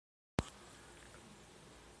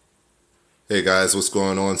Hey guys, what's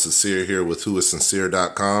going on? Sincere here with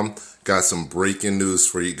whoissincere.com. Got some breaking news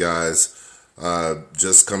for you guys.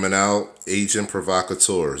 Just coming out, agent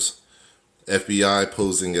provocateurs. FBI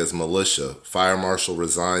posing as militia. Fire marshal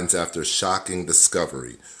resigns after shocking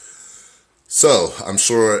discovery. So, I'm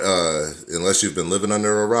sure, unless you've been living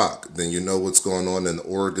under a rock, then you know what's going on in the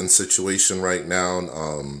Oregon situation right now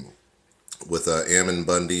with Ammon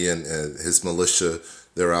Bundy and his militia.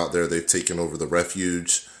 They're out there. They've taken over the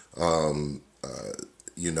refuge. And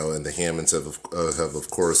the Hammonds have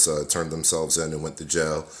of course turned themselves in and went to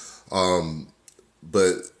jail.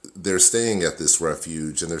 But they're staying at this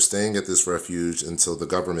refuge, and they're staying at this refuge until the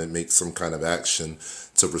government makes some kind of action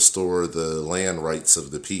to restore the land rights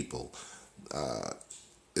of the people.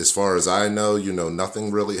 As far as I know,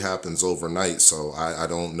 nothing really happens overnight, so I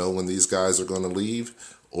don't know when these guys are going to leave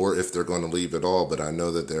or if they're going to leave at all, but I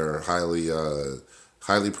know that they're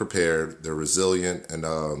highly prepared, they're resilient, and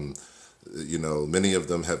many of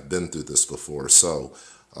them have been through this before. So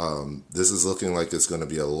this is looking like it's going to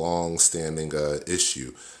be a long-standing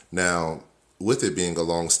issue. Now, with it being a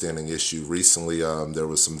long-standing issue, recently there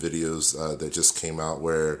was some videos that just came out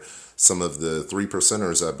where some of the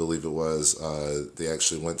 3%ers, I believe it was, they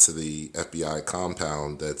actually went to the FBI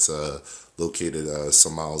compound that's located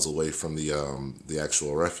some miles away from the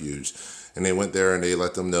actual refuge. And they went there and they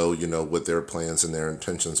let them know, what their plans and their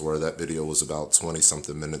intentions were. That video was about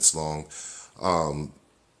 20-something minutes long. I'll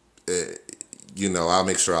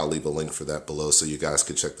make sure I'll leave a link for that below so you guys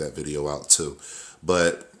can check that video out too.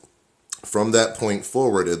 But from that point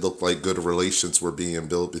forward, it looked like good relations were being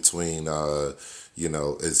built between,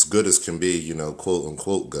 as good as can be, quote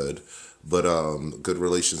unquote good. But good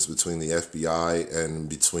relations between the FBI and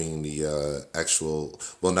between the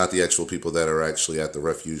not the actual people that are actually at the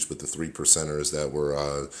refuge, but the 3%ers that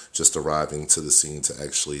were just arriving to the scene to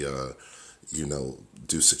actually,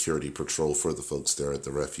 do security patrol for the folks there at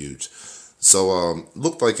the refuge. So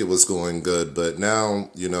looked like it was going good, but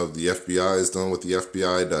now, the FBI is doing what the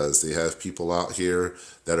FBI does. They have people out here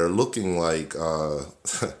that are looking like,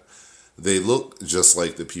 they look just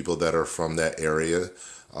like the people that are from that area.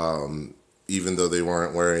 Even though they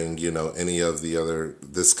weren't wearing, any of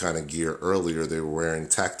this kind of gear earlier, they were wearing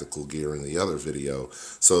tactical gear in the other video.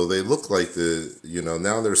 So they look like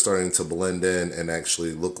now they're starting to blend in and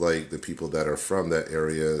actually look like the people that are from that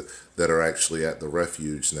area that are actually at the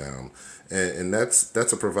refuge now. And that's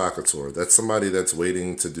a provocateur. That's somebody that's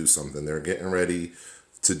waiting to do something. They're getting ready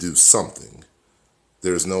to do something.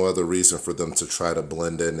 There's no other reason for them to try to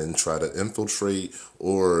blend in and try to infiltrate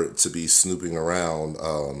or to be snooping around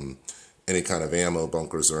any kind of ammo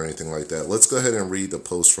bunkers or anything like that. Let's go ahead and read the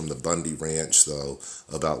post from the Bundy Ranch, though,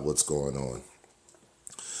 about what's going on.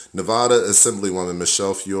 Nevada Assemblywoman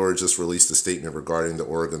Michelle Fiore just released a statement regarding the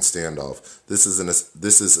Oregon standoff. This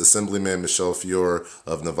is Assemblyman Michelle Fiore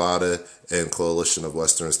of Nevada and Coalition of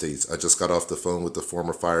Western States. I just got off the phone with the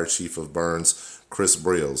former fire chief of Burns, Chris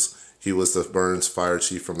Briels. He was the Burns fire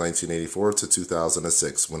chief from 1984 to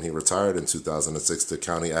 2006. When he retired in 2006, the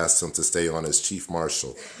county asked him to stay on as chief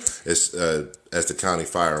marshal, as the county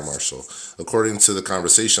fire marshal. According to the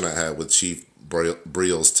conversation I had with Chief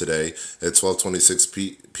Briels today at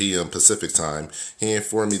 12:26 p.m. Pacific time, he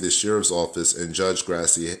informed me the sheriff's office and Judge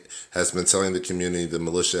Grassi has been telling the community the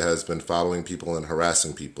militia has been following people and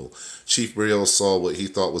harassing people. Chief Briels saw what he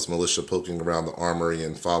thought was militia poking around the armory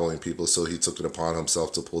and following people, so he took it upon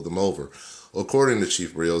himself to pull them over. According to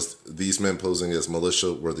Chief Briels, these men posing as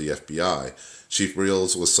militia were the FBI. Chief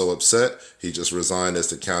Briels was so upset, he just resigned as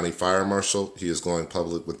the county fire marshal. He is going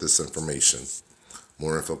public with this information.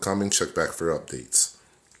 More info coming. Check back for updates.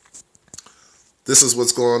 This is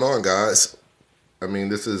what's going on, guys. I mean,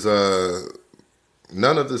 this is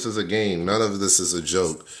none of this is a game. None of this is a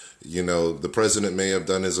joke. The president may have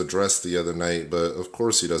done his address the other night, but of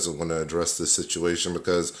course he doesn't want to address this situation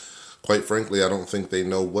because, quite frankly, I don't think they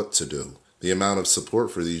know what to do. The amount of support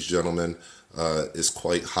for these gentlemen is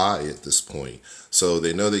quite high at this point. So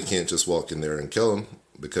they know they can't just walk in there and kill them,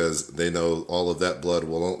 because they know all of that blood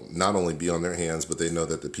will not only be on their hands, but they know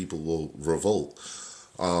that the people will revolt.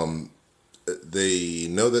 They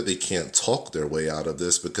know that they can't talk their way out of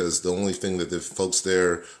this because the only thing that the folks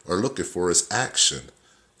there are looking for is action.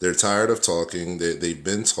 They're tired of talking. They've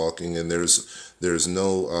been talking, and there's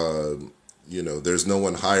no there's no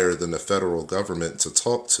one higher than the federal government to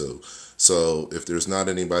talk to. So if there's not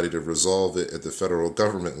anybody to resolve it at the federal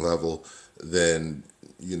government level, then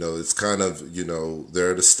it's kind of,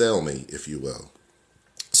 they're at a stalemate, if you will.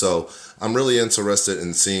 So I'm really interested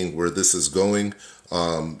in seeing where this is going.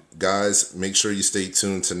 Guys, make sure you stay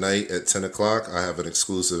tuned tonight at 10 o'clock. I have an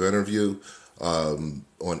exclusive interview on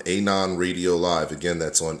Anon Radio Live. Again,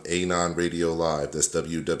 that's on Anon Radio Live. That's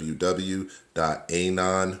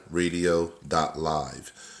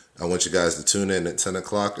www.anonradio.live. I want you guys to tune in at 10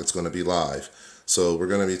 o'clock. It's going to be live. So we're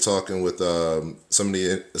going to be talking with some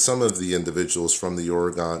of the individuals from the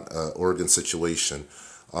Oregon situation.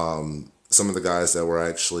 Some of the guys that were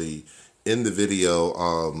actually in the video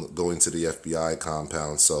going to the FBI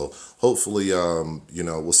compound. So hopefully,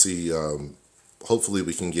 we'll see. Hopefully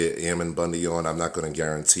we can get Ammon Bundy on. I'm not going to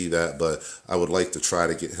guarantee that, but I would like to try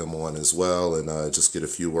to get him on as well and just get a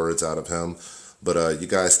few words out of him. But you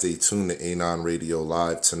guys stay tuned to Anon Radio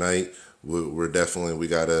Live tonight. We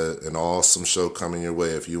got an awesome show coming your way.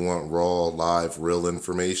 If you want raw, live, real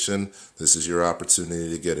information, this is your opportunity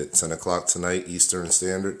to get it. 10 o'clock tonight, Eastern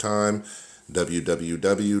Standard Time,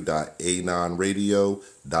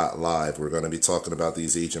 www.anonradio.live. We're going to be talking about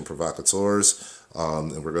these agent provocateurs.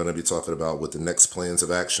 And we're going to be talking about what the next plans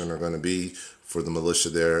of action are going to be for the militia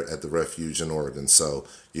there at the refuge in Oregon. So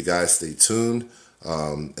you guys stay tuned.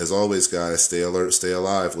 As always, guys, stay alert, stay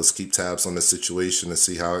alive. Let's keep tabs on the situation and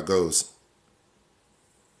see how it goes.